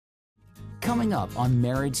Coming up on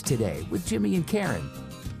Marriage Today with Jimmy and Karen.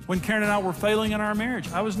 When Karen and I were failing in our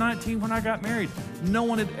marriage, I was 19 when I got married. No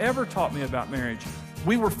one had ever taught me about marriage.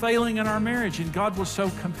 We were failing in our marriage, and God was so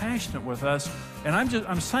compassionate with us. And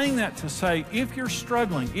I'm saying that to say, if you're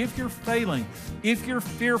struggling, if you're failing, if you're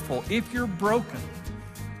fearful, if you're broken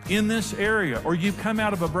in this area, or you've come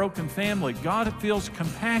out of a broken family, God feels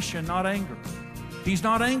compassion, not anger. He's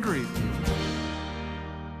not angry at you.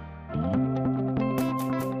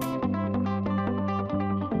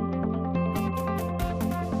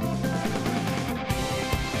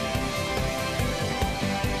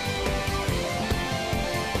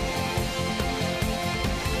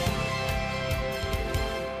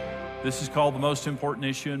 This is called the most important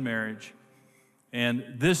issue in marriage. And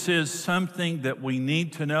this is something that we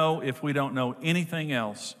need to know if we don't know anything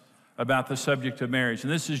else about the subject of marriage.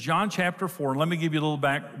 And this is John chapter 4. Let me give you a little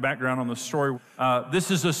background on the story.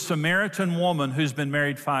 This is a Samaritan woman who's been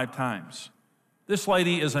married 5 times. This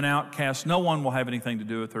lady is an outcast. No one will have anything to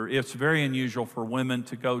do with her. It's very unusual for women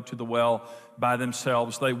to go to the well by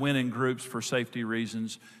themselves. They went in groups for safety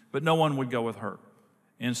reasons, but no one would go with her.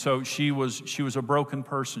 And so she was a broken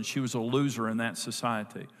person. She was a loser in that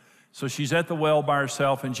society. So she's at the well by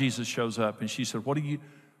herself, and Jesus shows up, and she said, what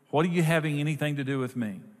are you having anything to do with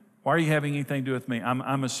me? Why are you having anything to do with me?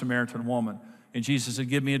 I'm a Samaritan woman. And Jesus said,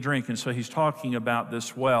 give me a drink. And so he's talking about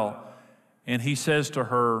this well, and he says to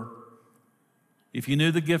her, if you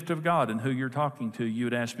knew the gift of God and who you're talking to, you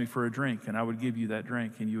would ask me for a drink, and I would give you that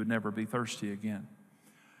drink, and you would never be thirsty again.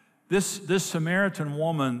 This Samaritan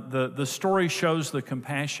woman, the story shows the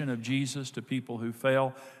compassion of Jesus to people who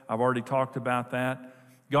fail. I've already talked about that.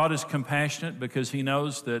 God is compassionate because he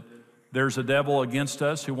knows that there's a devil against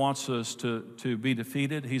us who wants us to be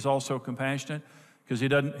defeated. He's also compassionate because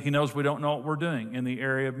he knows we don't know what we're doing in the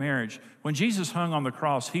area of marriage. When Jesus hung on the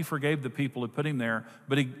cross, he forgave the people who put him there,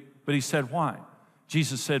 but he said, why?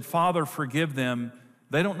 Jesus said, Father, forgive them.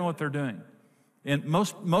 They don't know what they're doing. And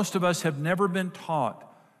most of us have never been taught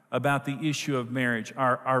about the issue of marriage,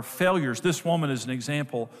 our failures. This woman is an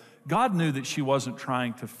example. God knew that she wasn't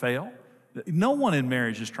trying to fail. No one in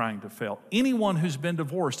marriage is trying to fail. Anyone who's been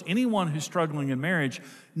divorced, anyone who's struggling in marriage,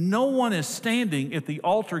 no one is standing at the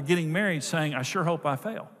altar getting married saying, I sure hope I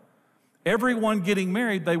fail. Everyone getting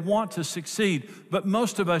married, they want to succeed, but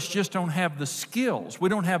most of us just don't have the skills. We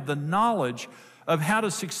don't have the knowledge of how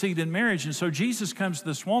to succeed in marriage. And so Jesus comes to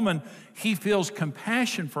this woman. He feels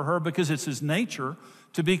compassion for her because it's his nature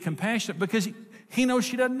to be compassionate, because he knows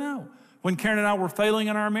she doesn't know. When Karen and I were failing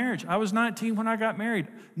in our marriage, I was 19 when I got married.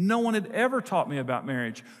 No one had ever taught me about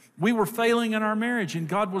marriage. We were failing in our marriage, and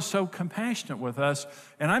God was so compassionate with us.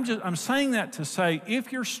 And I'm saying that to say,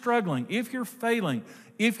 if you're struggling, if you're failing,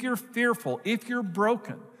 if you're fearful, if you're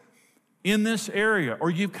broken in this area, or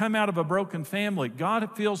you've come out of a broken family,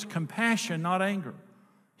 God feels compassion, not anger.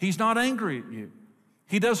 He's not angry at you.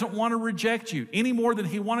 He doesn't want to reject you any more than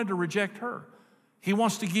he wanted to reject her. He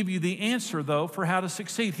wants to give you the answer, though, for how to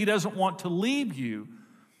succeed. He doesn't want to leave you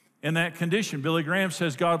in that condition. Billy Graham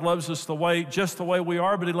says God loves us just the way we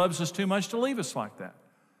are, but he loves us too much to leave us like that.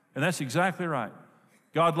 And that's exactly right.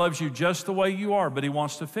 God loves you just the way you are, but he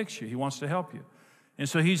wants to fix you. He wants to help you. And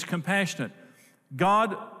so he's compassionate.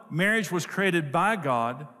 Marriage was created by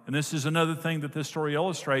God, and this is another thing that this story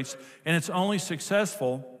illustrates, and it's only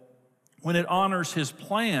successful when it honors his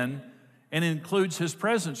plan and includes his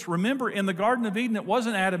presence. Remember, in the Garden of Eden, it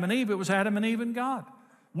wasn't Adam and Eve, it was Adam and Eve and God.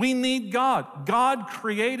 We need God. God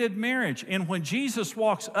created marriage, and when Jesus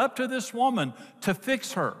walks up to this woman to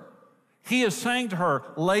fix her, he is saying to her,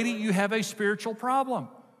 lady, you have a spiritual problem.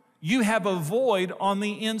 You have a void on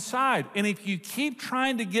the inside, and if you keep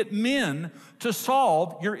trying to get men to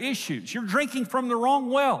solve your issues, you're drinking from the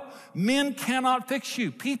wrong well. Men cannot fix you.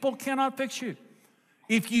 People cannot fix you.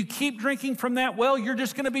 If you keep drinking from that well, you're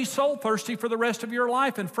just going to be soul thirsty for the rest of your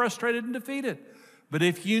life and frustrated and defeated. But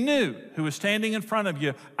if you knew who was standing in front of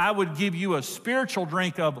you, I would give you a spiritual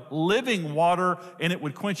drink of living water, and it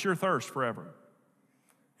would quench your thirst forever.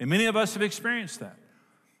 And many of us have experienced that.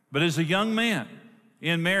 But as a young man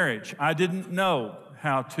in marriage, I didn't know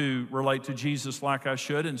how to relate to Jesus like I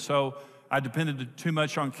should, and so I depended too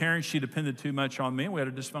much on Karen. She depended too much on me, and we had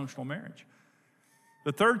a dysfunctional marriage.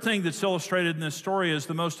 The third thing that's illustrated in this story is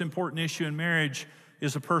the most important issue in marriage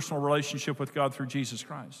is a personal relationship with God through Jesus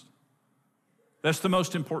Christ. That's the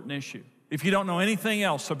most important issue. If you don't know anything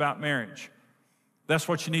else about marriage, that's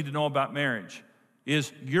what you need to know about marriage,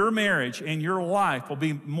 is your marriage and your life will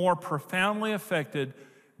be more profoundly affected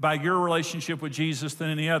by your relationship with Jesus than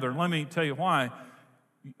any other. Let me tell you why.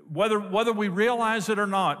 Whether we realize it or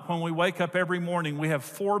not, when we wake up every morning, we have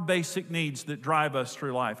 4 basic needs that drive us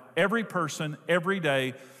through life. Every person, every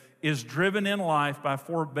day, is driven in life by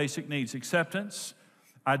 4 basic needs: acceptance,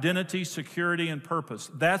 identity, security, and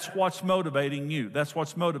purpose. That's what's motivating you. That's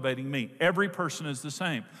what's motivating me. Every person is the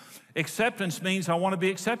same. Acceptance means I want to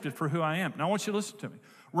be accepted for who I am. Now I want you to listen to me.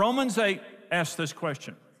 Romans 8 asks this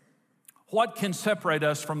question: what can separate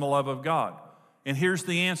us from the love of God? And here's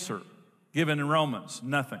the answer given in Romans: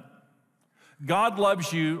 nothing. God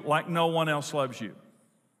loves you like no one else loves you.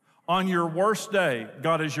 On your worst day,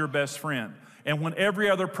 God is your best friend. And when every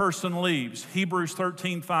other person leaves, Hebrews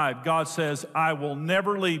 13:5, God says, I will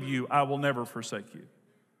never leave you, I will never forsake you.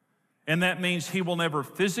 And that means he will never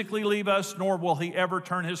physically leave us, nor will he ever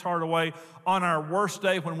turn his heart away on our worst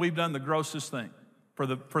day when we've done the grossest thing for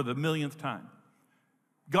the millionth time.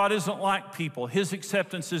 God isn't like people. His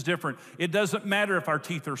acceptance is different. It doesn't matter if our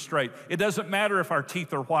teeth are straight. It doesn't matter if our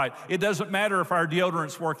teeth are white. It doesn't matter if our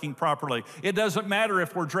deodorant's working properly. It doesn't matter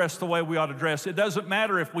if we're dressed the way we ought to dress. It doesn't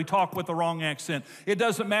matter if we talk with the wrong accent. It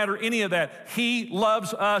doesn't matter any of that. He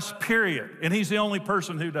loves us, period. And he's the only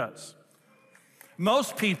person who does.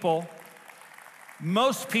 Most people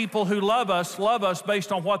who love us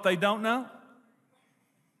based on what they don't know.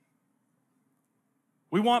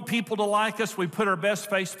 We want people to like us. We put our best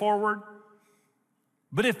face forward.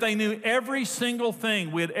 But if they knew every single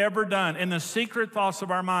thing we had ever done in the secret thoughts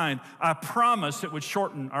of our mind, I promise it would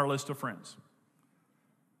shorten our list of friends.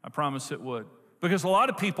 I promise it would. Because a lot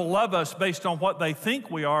of people love us based on what they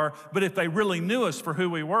think we are, but if they really knew us for who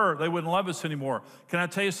we were, they wouldn't love us anymore. Can I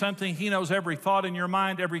tell you something? He knows every thought in your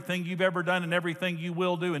mind, everything you've ever done, and everything you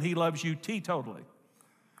will do, and he loves you teetotally.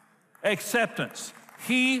 Acceptance.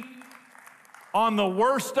 On the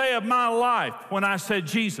worst day of my life, when I said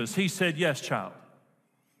Jesus, he said, yes, child.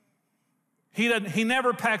 He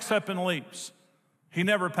never packs up and leaves. He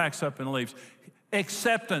never packs up and leaves.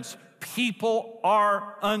 Acceptance. People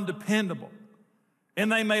are undependable. And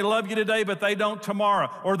they may love you today, but they don't tomorrow.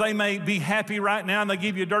 Or they may be happy right now and they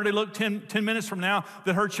give you a dirty look 10 minutes from now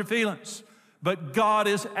that hurts your feelings. But God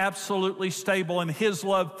is absolutely stable, and his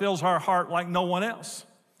love fills our heart like no one else.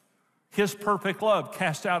 His perfect love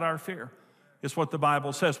casts out our fear. It's what the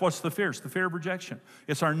Bible says. What's the fear? It's the fear of rejection.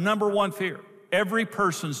 It's our number one fear. Every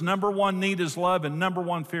person's number one need is love, and number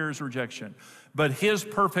one fear is rejection. But his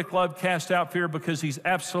perfect love casts out fear because he's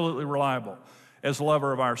absolutely reliable as a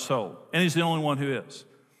lover of our soul. And he's the only one who is.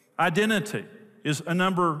 Identity is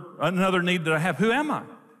another need that I have. Who am I?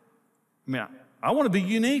 I want to be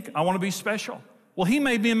unique. I want to be special. Well, he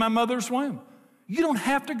made me in my mother's womb. You don't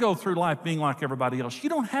have to go through life being like everybody else. You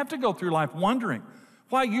don't have to go through life wondering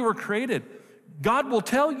why you were created. God will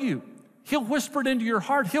tell you. He'll whisper it into your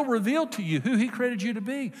heart. He'll reveal to you who he created you to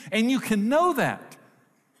be. And you can know that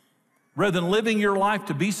rather than living your life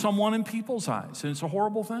to be someone in people's eyes. And it's a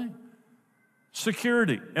horrible thing.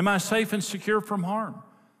 Security. Am I safe and secure from harm?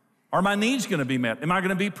 Are my needs going to be met? Am I going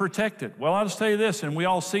to be protected? Well, I'll just tell you this, and we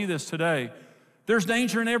all see this today. There's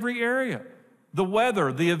danger in every area. The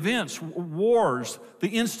weather, the events, wars,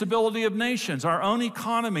 the instability of nations, our own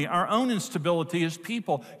economy, our own instability as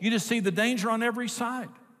people. You just see the danger on every side.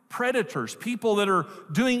 Predators, people that are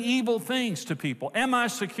doing evil things to people. Am I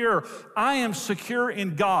secure? I am secure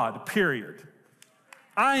in God, period.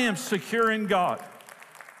 I am secure in God.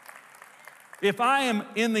 If I am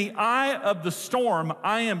in the eye of the storm,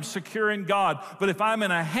 I am secure in God. But if I'm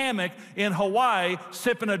in a hammock in Hawaii,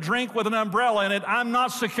 sipping a drink with an umbrella in it, I'm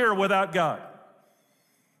not secure without God.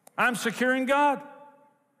 I'm secure in God.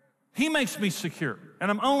 He makes me secure,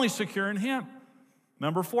 and I'm only secure in him.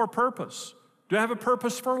 Number 4, purpose. Do I have a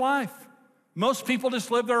purpose for life? Most people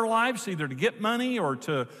just live their lives either to get money or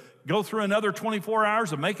to go through another 24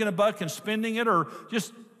 hours of making a buck and spending it, or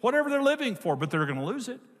just whatever they're living for, but they're going to lose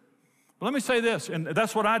it. But let me say this, and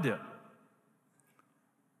that's what I did.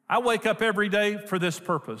 I wake up every day for this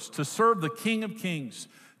purpose, to serve the King of Kings,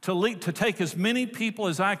 to take as many people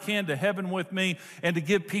as I can to heaven with me, and to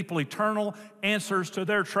give people eternal answers to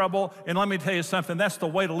their trouble. And let me tell you something, that's the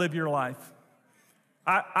way to live your life.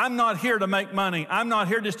 I'm not here to make money. I'm not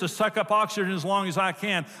here just to suck up oxygen as long as I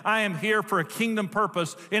can. I am here for a kingdom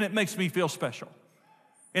purpose, and it makes me feel special.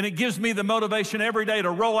 And it gives me the motivation every day to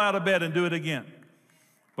roll out of bed and do it again.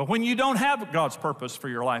 But when you don't have God's purpose for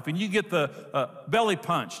your life, and you get the belly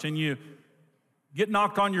punched, and you get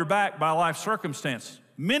knocked on your back by life circumstance,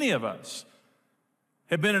 many of us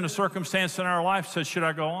have been in a circumstance in our life that says, should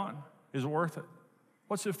I go on? Is it worth it?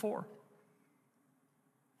 What's it for?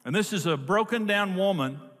 And this is a broken down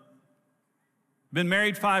woman, been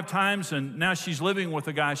married 5 times, and now she's living with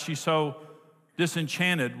a guy she's so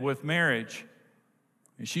disenchanted with marriage.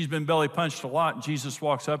 And she's been belly punched a lot, and Jesus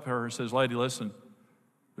walks up to her and says, lady, listen,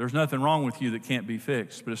 there's nothing wrong with you that can't be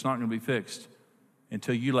fixed, but it's not going to be fixed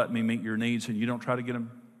until you let me meet your needs and you don't try to get them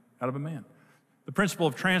out of a man. The principle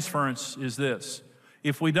of transference is this.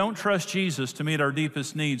 If we don't trust Jesus to meet our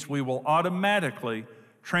deepest needs, we will automatically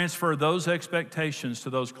transfer those expectations to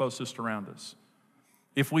those closest around us.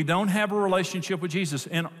 If we don't have a relationship with Jesus,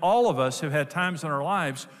 and all of us have had times in our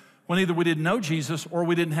lives when either we didn't know Jesus or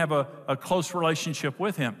we didn't have a close relationship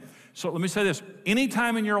with him. So let me say this. Any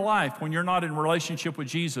time in your life when you're not in relationship with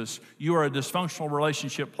Jesus, you are a dysfunctional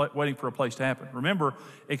relationship waiting for a place to happen. Remember,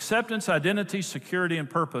 acceptance, identity, security, and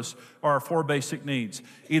purpose are our 4 basic needs.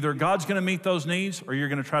 Either God's going to meet those needs or you're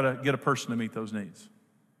going to try to get a person to meet those needs.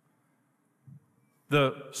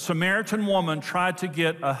 The Samaritan woman tried to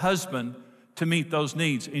get a husband to meet those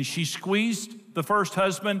needs, and she squeezed the first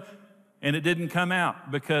husband, and it didn't come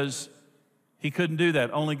out because he couldn't do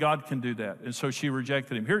that. Only God can do that. And so she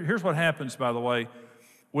rejected him. Here's what happens, by the way,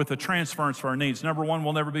 with the transference of our needs. Number one,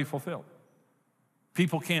 we'll never be fulfilled.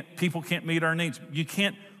 People can't meet our needs.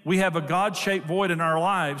 We have a God-shaped void in our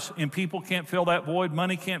lives, and people can't fill that void.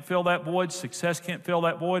 Money can't fill that void. Success can't fill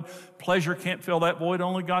that void. Pleasure can't fill that void.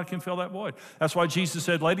 Only God can fill that void. That's why Jesus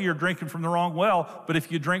said, lady, you're drinking from the wrong well, but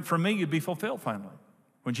if you drink from me, you'd be fulfilled finally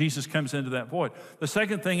when Jesus comes into that void. The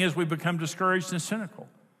second thing is we become discouraged and cynical.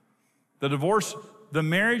 The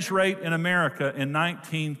marriage rate in America in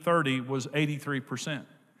 1930 was 83%.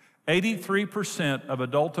 83% of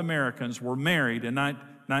adult Americans were married in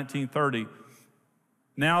 1930.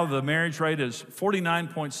 Now the marriage rate is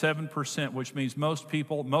 49.7%, which means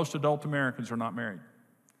most adult Americans are not married.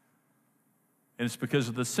 And it's because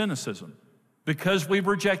of the cynicism. Because we've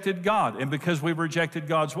rejected God and because we've rejected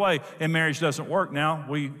God's way and marriage doesn't work, now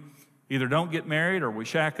we either don't get married or we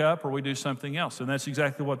shack up or we do something else. And that's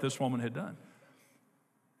exactly what this woman had done.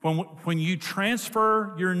 When you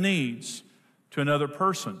transfer your needs to another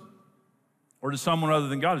person or to someone other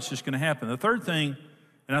than God, it's just going to happen. The third thing,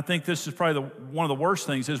 and I think this is probably one of the worst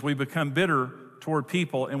things, is we become bitter toward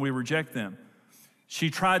people and we reject them. She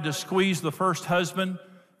tried to squeeze the first husband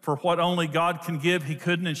for what only God can give. He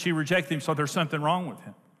couldn't, and she rejected him, so there's something wrong with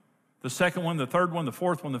him. The second one, the third one, the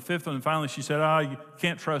fourth one, the fifth one, and finally she said, you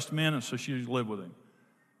can't trust men, and so she just lived with him.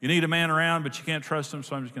 You need a man around, but you can't trust him,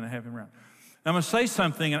 so I'm just going to have him around. Now, I'm going to say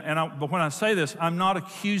something, but when I say this, I'm not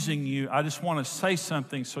accusing you. I just want to say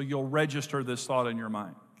something so you'll register this thought in your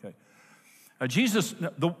mind. Okay. Jesus,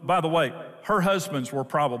 by the way, her husbands were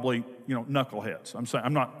probably, knuckleheads.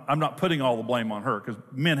 I'm not putting all the blame on her because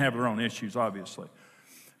men have their own issues, obviously.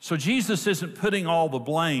 So Jesus isn't putting all the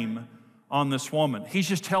blame on this woman. He's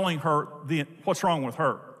just telling her what's wrong with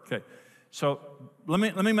her. Okay. So let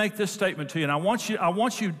me make this statement to you, and I want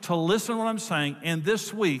you to listen to what I'm saying. And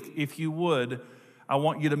this week, if you would, I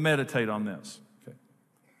want you to meditate on this. Okay.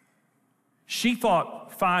 She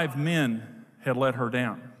thought 5 men had let her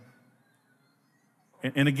down.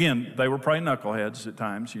 And again, they were probably knuckleheads at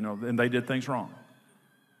times, and they did things wrong.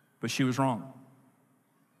 But she was wrong.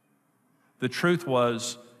 The truth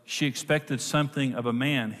was, she expected something of a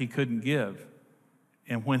man he couldn't give.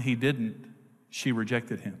 And when he didn't, she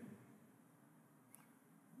rejected him.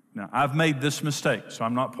 Now, I've made this mistake, so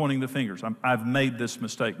I'm not pointing the fingers. I've made this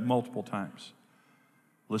mistake multiple times.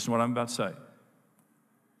 Listen to what I'm about to say.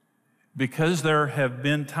 Because there have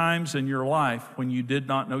been times in your life when you did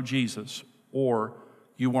not know Jesus or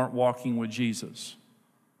you weren't walking with Jesus,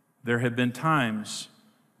 there have been times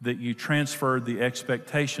that you transferred the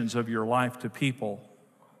expectations of your life to people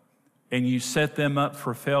and you set them up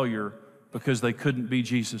for failure because they couldn't be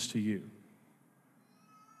Jesus to you.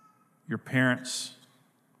 Your parents,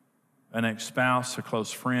 an ex-spouse, a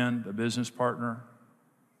close friend, a business partner,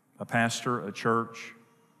 a pastor, a church,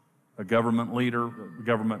 a government leader, a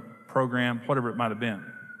government program, whatever it might have been.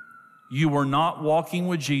 You were not walking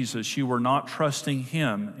with Jesus. You were not trusting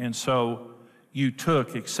him. And so you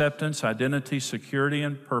took acceptance, identity, security,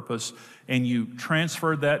 and purpose, and you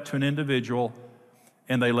transferred that to an individual,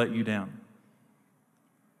 and they let you down.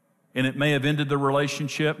 And it may have ended the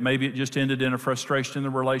relationship. Maybe it just ended in a frustration in the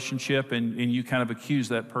relationship, and you kind of accused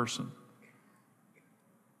that person.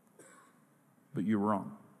 But you were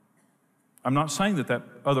wrong. I'm not saying that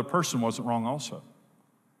other person wasn't wrong also.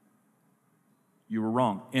 You were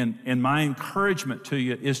wrong. And my encouragement to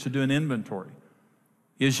you is to do an inventory,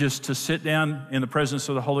 is just to sit down in the presence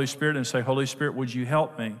of the Holy Spirit and say, Holy Spirit, would you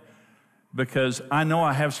help me? Because I know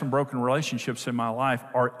I have some broken relationships in my life.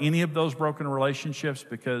 Are any of those broken relationships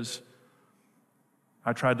because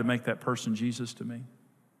I tried to make that person Jesus to me?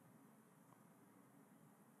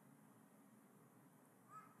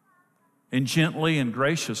 And gently and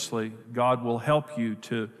graciously, God will help you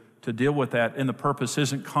to deal with that. And the purpose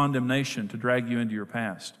isn't condemnation to drag you into your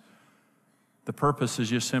past. The purpose is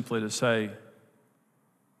just simply to say,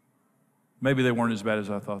 maybe they weren't as bad as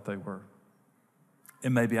I thought they were.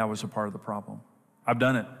 and maybe I was a part of the problem. I've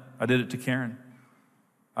done it. I did it to Karen.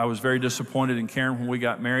 I was very disappointed in Karen when we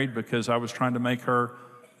got married because I was trying to make her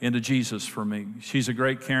into Jesus for me. She's a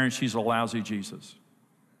great Karen. She's a lousy Jesus.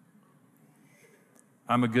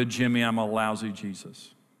 I'm a good Jimmy. I'm a lousy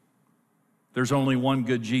Jesus. There's only one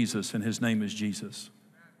good Jesus, and his name is Jesus.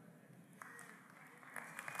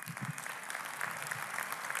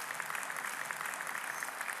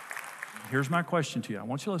 Here's my question to you. I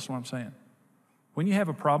want you to listen to what I'm saying. When you have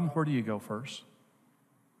a problem, where do you go first?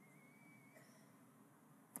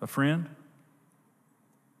 A friend?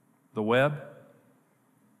 The web?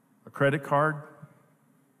 A credit card?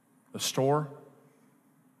 A store?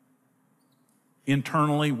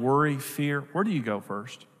 Internally, worry, fear. Where do you go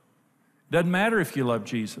first? It doesn't matter if you love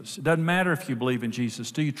Jesus. It doesn't matter if you believe in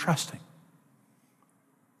Jesus. Do you trust him?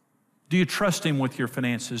 Do you trust him with your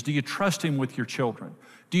finances? Do you trust him with your children?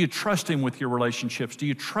 Do you trust him with your relationships? Do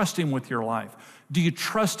you trust him with your life? Do you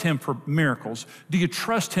trust him for miracles? Do you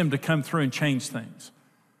trust him to come through and change things?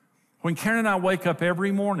 When Karen and I wake up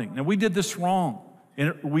every morning, and we did this wrong,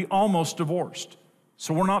 and we almost divorced.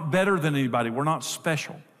 So we're not better than anybody. We're not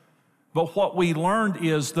special. But what we learned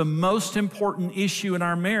is the most important issue in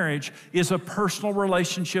our marriage is a personal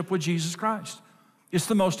relationship with Jesus Christ. It's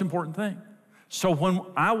the most important thing. So when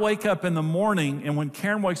I wake up in the morning and when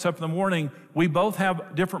Karen wakes up in the morning, we both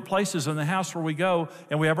have different places in the house where we go,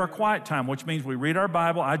 and we have our quiet time, which means we read our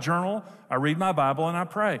Bible, I journal, I read my Bible, and I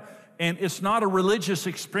pray. And it's not a religious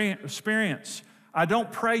experience. I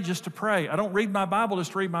don't pray just to pray. I don't read my Bible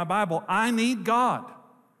just to read my Bible. I need God.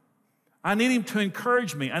 I need him to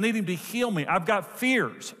encourage me. I need him to heal me. I've got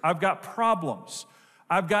fears. I've got problems.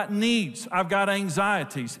 I've got needs. I've got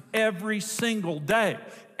anxieties every single day,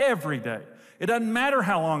 every day. It doesn't matter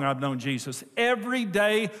how long I've known Jesus. Every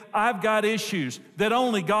day I've got issues that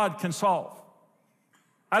only God can solve.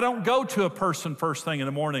 I don't go to a person first thing in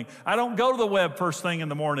the morning. I don't go to the web first thing in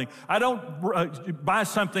the morning. I don't buy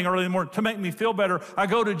something early in the morning to make me feel better. I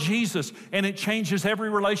go to Jesus, and it changes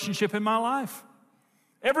every relationship in my life.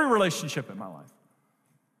 Every relationship in my life.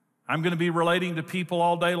 I'm going to be relating to people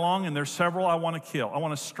all day long, and there's several I want to kill. I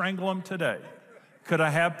want to strangle them today. Could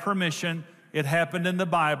I have permission? It happened in the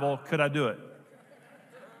Bible. Could I do it?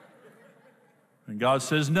 And God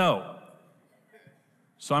says no.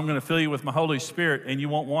 So I'm going to fill you with my Holy Spirit, and you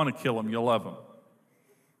won't want to kill them. You'll love them.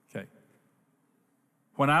 Okay.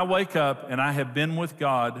 When I wake up and I have been with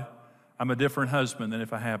God, I'm a different husband than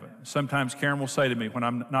if I haven't. Sometimes Karen will say to me when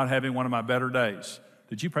I'm not having one of my better days,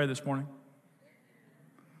 "Did you pray this morning?"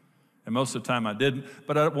 And most of the time I didn't,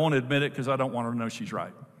 but I won't admit it because I don't want her to know she's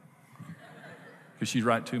right. Because she's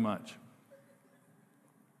right too much.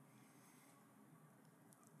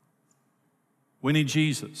 We need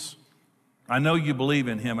Jesus. I know you believe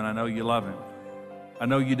in him, and I know you love him. I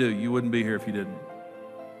know you do. You wouldn't be here if you didn't.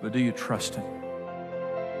 But do you trust him?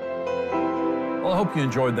 Well, I hope you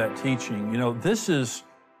enjoyed that teaching. You know, this is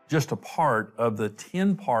just a part of the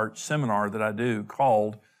 10-part seminar that I do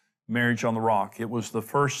called Marriage on the Rock. It was the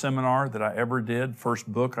first seminar that I ever did,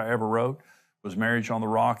 first book I ever wrote was Marriage on the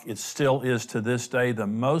Rock. It still is to this day the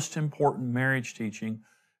most important marriage teaching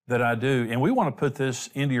that I do. And we want to put this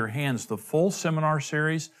into your hands, the full seminar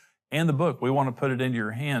series and the book. We want to put it into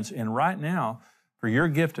your hands. And right now, for your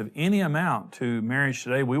gift of any amount to Marriage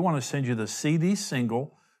Today, we want to send you the CD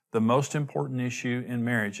single, The Most Important Issue in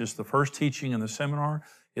Marriage. It's the first teaching in the seminar.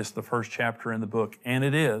 It's the first chapter in the book. And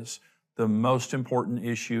it is the most important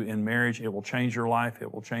issue in marriage. It will change your life.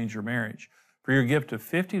 It will change your marriage. For your gift of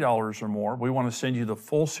 $50 or more, we want to send you the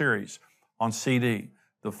full series on CD,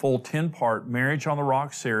 the full 10-part Marriage on the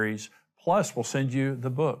Rock series, plus we'll send you the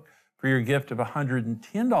book. For your gift of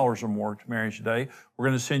 $110 or more to Marriage Today, we're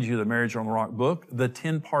going to send you the Marriage on the Rock book, the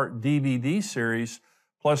 10-part DVD series,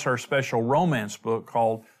 plus our special romance book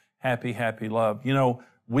called Happy, Happy Love. You know,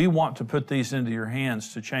 we want to put these into your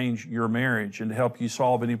hands to change your marriage and to help you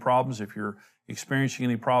solve any problems if you're experiencing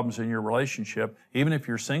any problems in your relationship, even if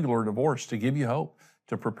you're single or divorced, to give you hope,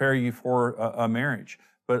 to prepare you for a marriage.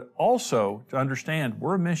 But also to understand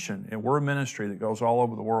we're a mission and we're a ministry that goes all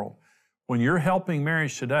over the world. When you're helping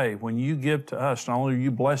Marriage Today, when you give to us, not only are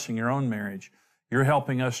you blessing your own marriage, you're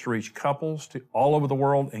helping us to reach couples all over the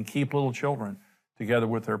world and keep little children together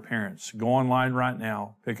with their parents. Go online right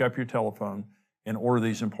now, pick up your telephone, and order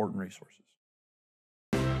these important resources.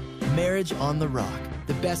 Marriage on the Rock,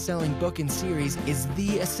 the best-selling book and series, is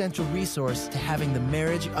the essential resource to having the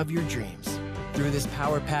marriage of your dreams. Through this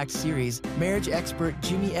power-packed series, marriage expert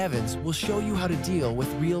Jimmy Evans will show you how to deal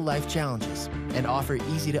with real-life challenges and offer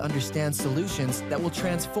easy-to-understand solutions that will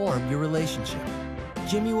transform your relationship.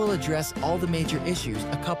 Jimmy will address all the major issues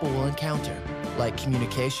a couple will encounter, like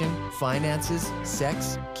communication, finances,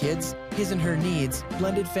 sex, kids, his and her needs,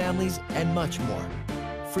 blended families, and much more.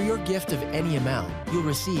 For your gift of any amount, you'll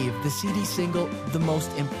receive the CD single, The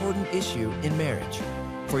Most Important Issue in Marriage.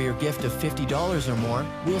 For your gift of $50 or more,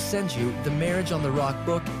 we'll send you the Marriage on the Rock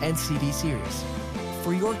book and CD series.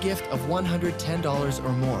 For your gift of $110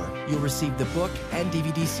 or more, you'll receive the book and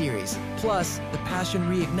DVD series, plus the Passion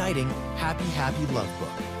Reigniting Happy Happy Love book.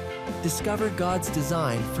 Discover God's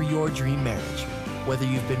design for your dream marriage. Whether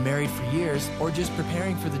you've been married for years or just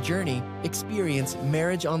preparing for the journey, experience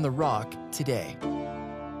Marriage on the Rock today.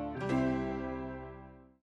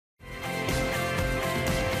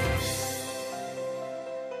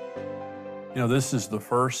 You know, this is the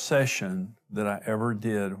first session that I ever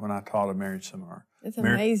did when I taught a marriage seminar. It's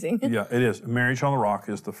amazing. Yeah, it is. Marriage on the Rock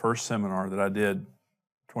is the first seminar that I did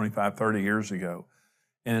 25, 30 years ago.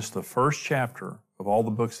 And it's the first chapter of all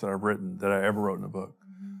the books that I've written that I ever wrote in a book,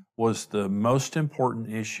 was the most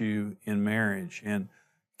important issue in marriage. And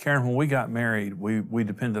Karen, when we got married, we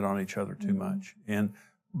depended on each other too much. And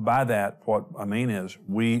by that, what I mean is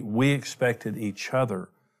we expected each other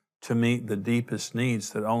to meet the deepest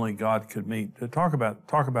needs that only God could meet. Talk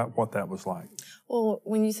about what that was like. Well,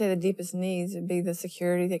 when you say the deepest needs, it'd be the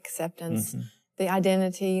security, the acceptance, the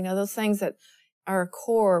identity, those things that are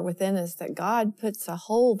core within us that God puts a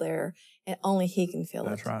hole there and only He can fill it.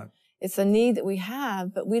 That's right. It's a need that we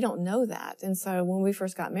have, but we don't know that. And so when we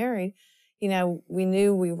first got married, we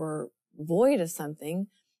knew we were void of something,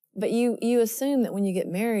 but you assume that when you get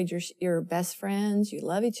married, you're best friends, you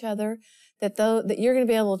love each other, that you're going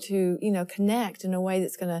to be able to, connect in a way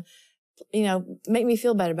that's going to, make me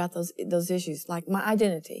feel better about those issues, like my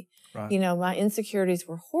identity. Right. My insecurities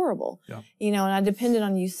were horrible. Yeah. And I depended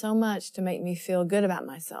on you so much to make me feel good about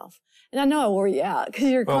myself. And I know I wore you out because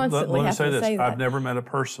you're constantly having to say that. I've never met a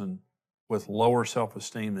person with lower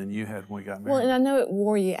self-esteem than you had when we got married. Well, and I know it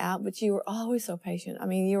wore you out, but you were always so patient. I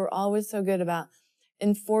mean, you were always so good about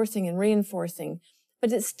enforcing and reinforcing.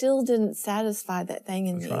 But it still didn't satisfy that thing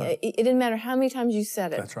in me. Right. It didn't matter how many times you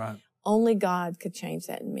said it. That's right. Only God could change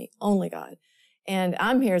that in me. Only God. And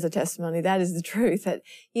I'm here as a testimony. That is the truth. That,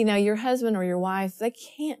 your husband or your wife, they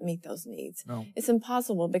can't meet those needs. No. It's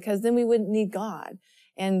impossible because then we wouldn't need God.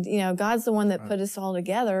 And, God's the one that put us all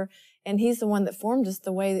together. And He's the one that formed us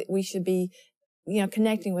the way that we should be,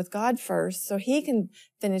 connecting with God first so He can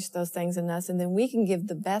finish those things in us. And then we can give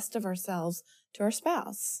the best of ourselves to our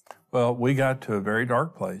spouse. Well, we got to a very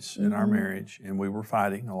dark place in our marriage, and we were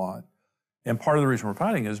fighting a lot. And part of the reason we're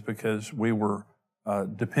fighting is because we were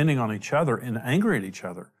depending on each other and angry at each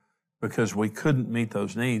other because we couldn't meet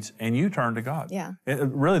those needs. And you turned to God. Yeah.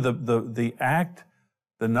 Really,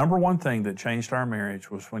 the number one thing that changed our marriage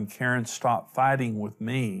was when Karen stopped fighting with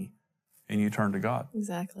me, and you turned to God.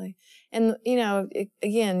 Exactly. And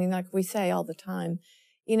again, like we say all the time,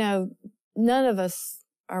 none of us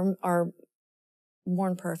are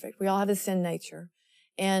born perfect. We all have a sin nature.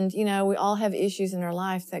 And, we all have issues in our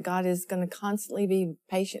life that God is going to constantly be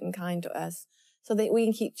patient and kind to us so that we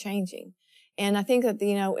can keep changing. And I think that,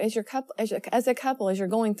 as a couple, as you're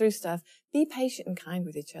going through stuff, be patient and kind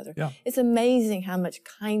with each other. Yeah. It's amazing how much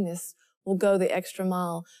kindness will go the extra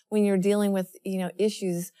mile when you're dealing with,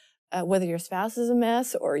 issues, whether your spouse is a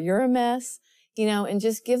mess or you're a mess, and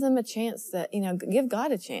just give them a chance that, give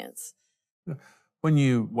God a chance. When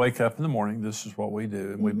you wake up in the morning, this is what we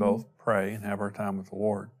do, and we both pray and have our time with the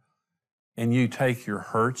Lord. And you take your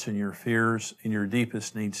hurts and your fears and your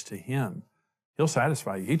deepest needs to Him. He'll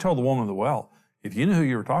satisfy you. He told the woman of the well, if you knew who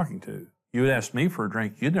you were talking to, you would ask me for a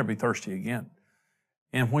drink, you'd never be thirsty again.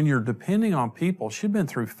 And when you're depending on people, she'd been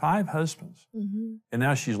through 5 husbands, and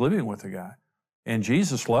now she's living with a guy. And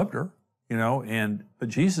Jesus loved her, but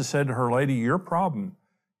Jesus said to her, lady, your problem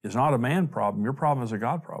is not a man problem. Your problem is a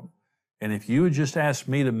God problem. And if you would just ask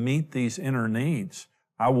me to meet these inner needs,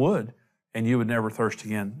 I would, and you would never thirst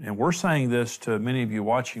again. And we're saying this to many of you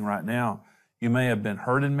watching right now. You may have been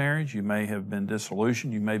hurt in marriage. You may have been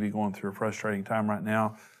disillusioned. You may be going through a frustrating time right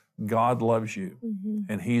now. God loves you,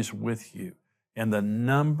 and He's with you. And the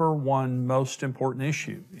number one most important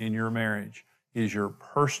issue in your marriage is your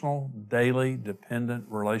personal, daily, dependent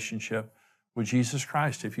relationship with Jesus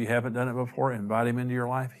Christ. If you haven't done it before, invite Him into your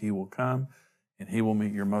life. He will come, and He will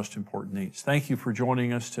meet your most important needs. Thank you for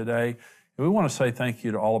joining us today. And we want to say thank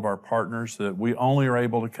you to all of our partners that we only are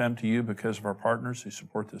able to come to you because of our partners who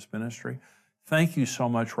support this ministry. Thank you so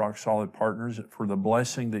much, Rock Solid Partners, for the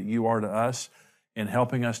blessing that you are to us in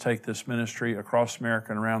helping us take this ministry across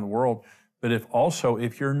America and around the world. But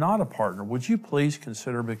if you're not a partner, would you please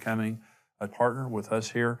consider becoming a partner with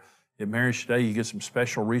us here at Marriage Today? You get some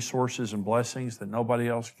special resources and blessings that nobody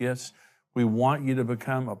else gets. We want you to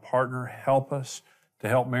become a partner. Help us to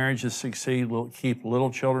help marriages succeed, keep little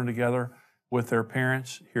children together with their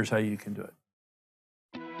parents. Here's how you can do it.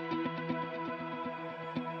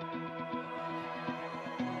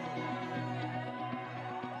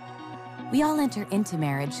 We all enter into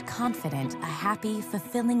marriage confident a happy,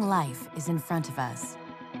 fulfilling life is in front of us.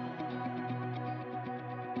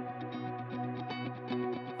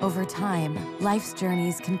 Over time, life's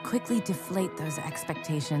journeys can quickly deflate those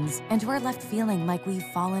expectations, and we're left feeling like we've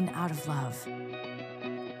fallen out of love.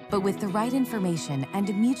 But with the right information and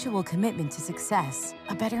a mutual commitment to success,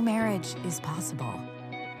 a better marriage is possible.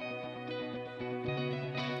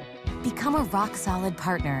 Become a rock-solid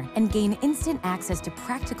partner and gain instant access to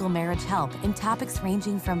practical marriage help in topics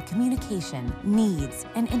ranging from communication, needs,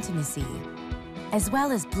 and intimacy, as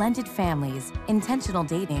well as blended families, intentional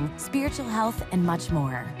dating, spiritual health, and much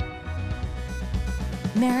more.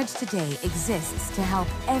 Marriage Today exists to help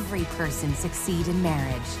every person succeed in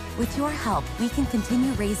marriage. With your help, we can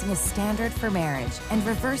continue raising a standard for marriage and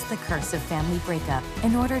reverse the curse of family breakup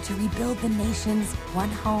in order to rebuild the nations one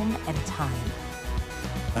home at a time.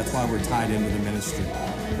 That's why we're tied into the ministry.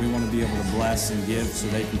 We want to be able to bless and give so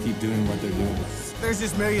they can keep doing what they're doing. There's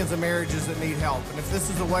just millions of marriages that need help, and if this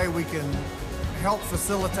is a way we can help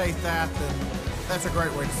facilitate that, then that's a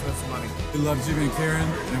great way to spend some money. We love Jimmy and Karen,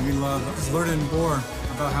 and we love just learning more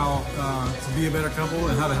about how to be a better couple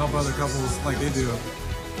and how to help other couples like they do.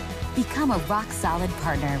 Become a rock-solid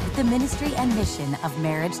partner with the ministry and mission of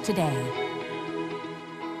Marriage Today.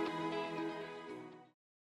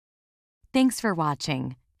 Thanks for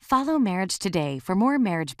watching. Follow Marriage Today for more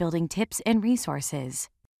marriage-building tips and resources.